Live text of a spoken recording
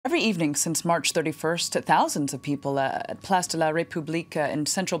evening since March 31st, thousands of people at Place de la République in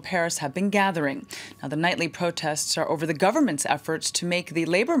central Paris have been gathering. Now, the nightly protests are over the government's efforts to make the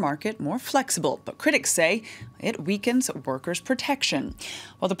labour market more flexible, but critics say it weakens workers' protection.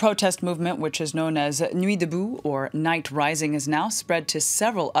 Well, the protest movement, which is known as Nuit debout or Night Rising, is now spread to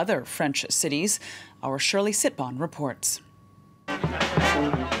several other French cities. Our Shirley Sitbon reports.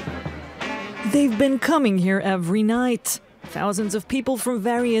 They've been coming here every night. Thousands of people from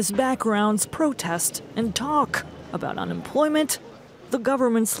various backgrounds protest and talk about unemployment, the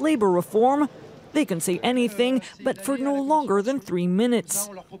government's labor reform. They can say anything, but for no longer than 3 minutes.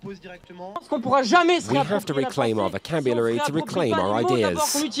 We have to reclaim our vocabulary, to reclaim our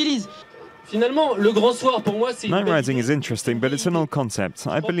ideas. Night rising is interesting, but it's an old concept.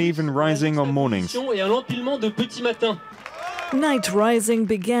 I believe in rising on mornings. Night Rising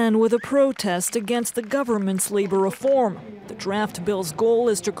began with a protest against the government's labor reform. The draft bill's goal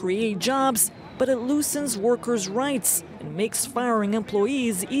is to create jobs, but it loosens workers' rights and makes firing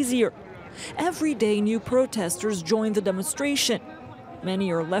employees easier. Every day, new protesters join the demonstration.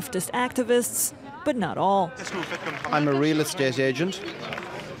 Many are leftist activists, but not all. I'm a real estate agent.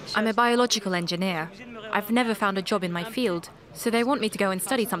 I'm a biological engineer. I've never found a job in my field, so they want me to go and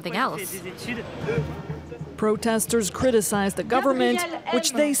study something else. Protesters criticize the government,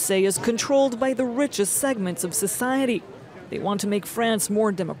 which they say is controlled by the richest segments of society. They want to make France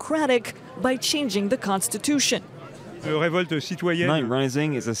more democratic by changing the constitution. Night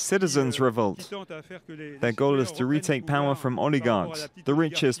rising is a citizens' revolt. Their goal is to retake power from oligarchs, the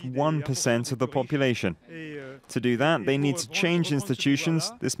richest 1% of the population. To do that, they need to change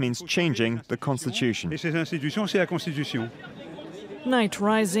institutions. This means changing the constitution. Night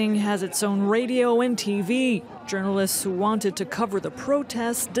Rising has its own radio and TV. Journalists who wanted to cover the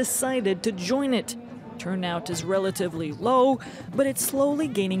protests decided to join it. Turnout is relatively low, but it's slowly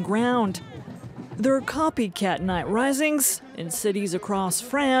gaining ground. There are copycat night risings in cities across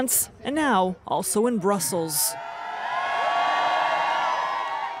France and now also in Brussels.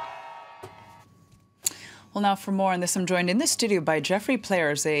 Well, now for more on this, I'm joined in the studio by Geoffrey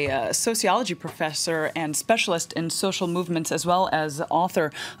Pleyers, a sociology professor and specialist in social movements, as well as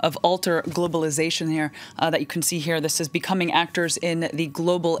author of Alter Globalization here, that you can see here. This is Becoming Actors in the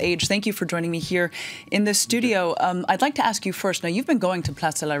Global Age. Thank you for joining me here in the studio. I'd like to ask you first, now you've been going to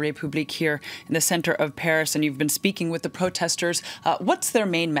Place de la République here in the center of Paris, and you've been speaking with the protesters. What's their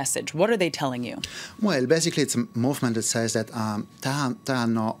main message? What are they telling you? Well, basically it's a movement that says that there are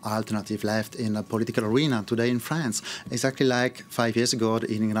no alternative left in the political arena today in France. Exactly like 5 years ago, the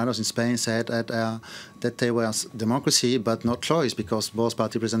Indignados in Spain said that they were democracy but not choice because both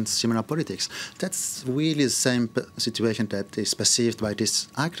parties present similar politics. That's really the same situation that is perceived by these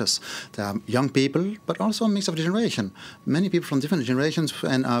actors. They are young people, but also a mix of generation. Many people from different generations,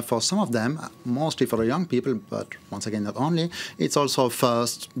 and for some of them, mostly for the young people, but once again, not only, it's also a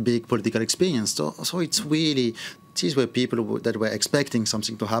first big political experience. So it's really, these were people that were expecting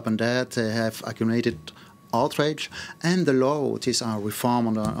something to happen there. They have accumulated outrage, and the law, this reform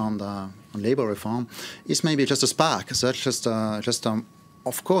on labor reform, is maybe just a spark. So that's just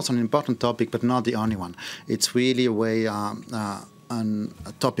of course, an important topic, but not the only one. It's really a way, a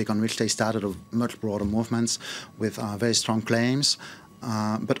topic on which they started a much broader movements with very strong claims,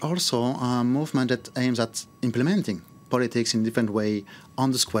 but also a movement that aims at implementing politics in a different way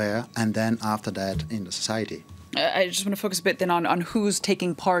on the square, and then after that in the society. I just want to focus a bit then on who's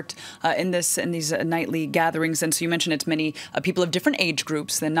taking part in these nightly gatherings. And so you mentioned it's many people of different age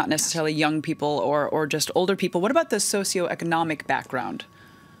groups, then not necessarily young people or just older people. What about the socioeconomic background?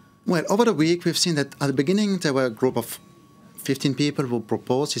 Well, over the week, we've seen that at the beginning there were a group of 15 people who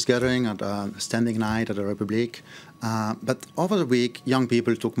proposed this gathering at a standing night at the République. But over the week, young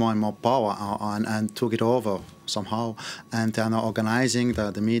people took more and more power and took it over somehow. And they are now organizing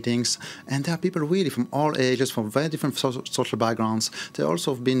the meetings. And there are people really from all ages, from very different social backgrounds. They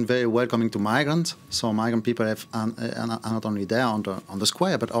also have been very welcoming to migrants. So migrant people are not only there on the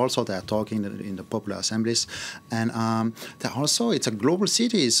square, but also they are talking in the popular assemblies. And it's a global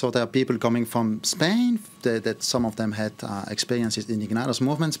city. So there are people coming from Spain, that some of them had experiences in Indignados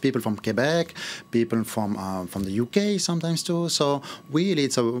movements, people from Quebec, people from the UK sometimes too. So really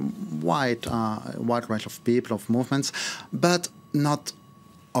it's a wide range of people, of movements, but not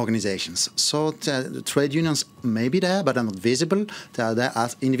organizations. So the trade unions may be there, but are not visible. They are there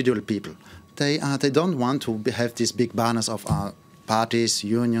as individual people. They don't want to have these big banners of parties,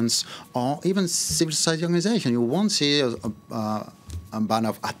 unions, or even civil society organization. You won't see a banner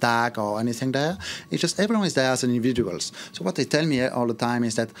of attack or anything there. It's just everyone is there as individuals. So what they tell me all the time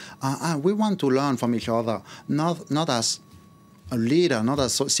is that we want to learn from each other, not as a leader, not a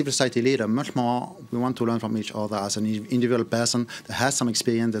civil society leader, much more we want to learn from each other as an individual person that has some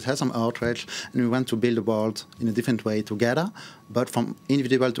experience, that has some outrage, and we want to build the world in a different way together, but from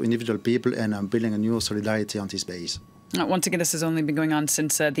individual to individual people, and building a new solidarity on this base. Once again, this has only been going on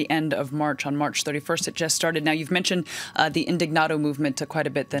since the end of March. On March 31st, it just started. Now, you've mentioned the Indignado movement quite a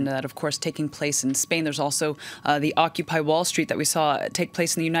bit, then that, of course, taking place in Spain. There's also the Occupy Wall Street that we saw take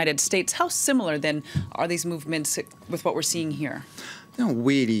place in the United States. How similar, then, are these movements with what we're seeing here? They're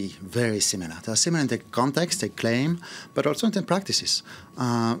really very similar. They're similar in the context, they claim, but also in the practices.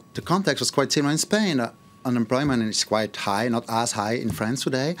 The context was quite similar in Spain. Unemployment is quite high, not as high in France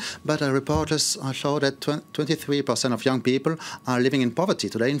today, but reporters show that 23% of young people are living in poverty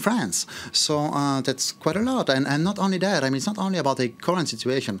today in France. So that's quite a lot. And not only that, I mean, it's not only about the current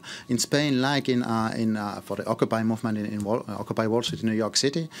situation in Spain, like for the Occupy movement in Occupy Wall Street in New York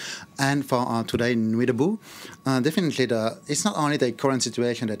City, and for today in Nuit Debout. Definitely, it's not only the current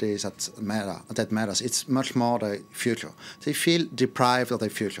situation that matters. It's much more the future. They feel deprived of the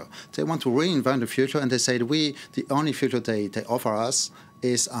future. They want to reinvent the future, and they say the only future they offer us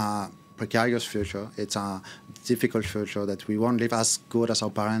is a precarious future. It's a difficult future that we won't live as good as our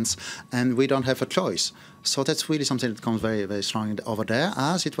parents, and we don't have a choice. So that's really something that comes very, very strong over there,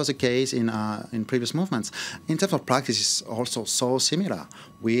 as it was the case in previous movements. In terms of practice, it's also so similar.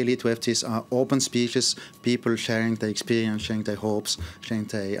 Really, to have these open speeches, people sharing their experience, sharing their hopes, sharing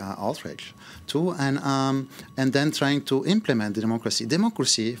their outrage too, and then trying to implement the democracy.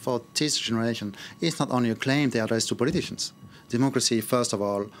 Democracy for this generation is not only a claim they address to politicians. Democracy, first of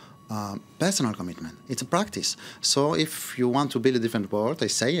all, personal commitment. It's a practice. So if you want to build a different world, they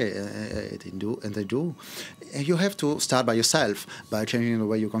say they do, you have to start by yourself, by changing the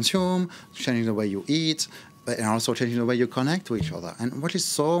way you consume, changing the way you eat, and also changing the way you connect to each other. And what is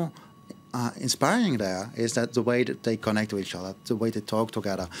so inspiring there is that the way that they connect to each other, the way they talk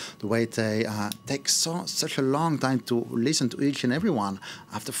together, the way they take such a long time to listen to each and everyone.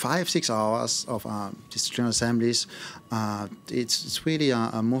 After 5-6 hours of these general assemblies, it's really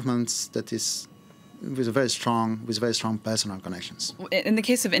a movement that is with very strong personal connections. In the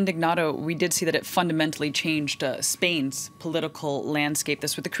case of Indignado, we did see that it fundamentally changed Spain's political landscape,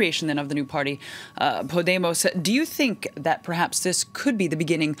 this with the creation then of the new party, Podemos. Do you think that perhaps this could be the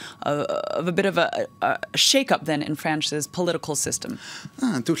beginning of a bit of a shake-up then in France's political system?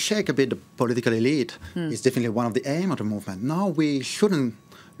 To shake a bit the political elite is definitely one of the aims of the movement. No, we shouldn't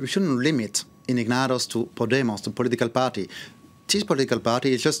limit Indignados to Podemos, the political party. This political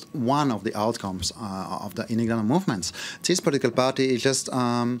party is just one of the outcomes of the Indignado movements. This political party is just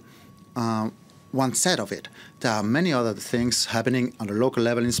one set of it. There are many other things happening on the local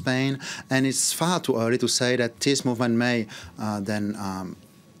level in Spain, and it's far too early to say that this movement may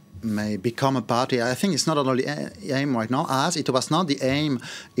become a party. I think it's not only aim right now, as it was not the aim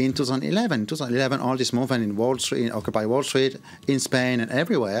in 2011. In 2011, all this movement in Wall Street, in Occupy Wall Street, in Spain and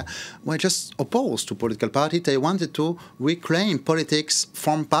everywhere, were just opposed to political parties. They wanted to reclaim politics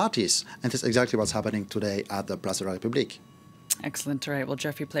from parties. And that's exactly what's happening today at the Place de la République. Excellent. All right. Well,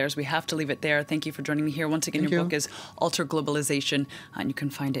 Geoffrey Pleyers, we have to leave it there. Thank you for joining me here. Once again, your book is Alter Globalization, and you can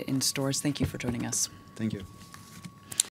find it in stores. Thank you for joining us. Thank you.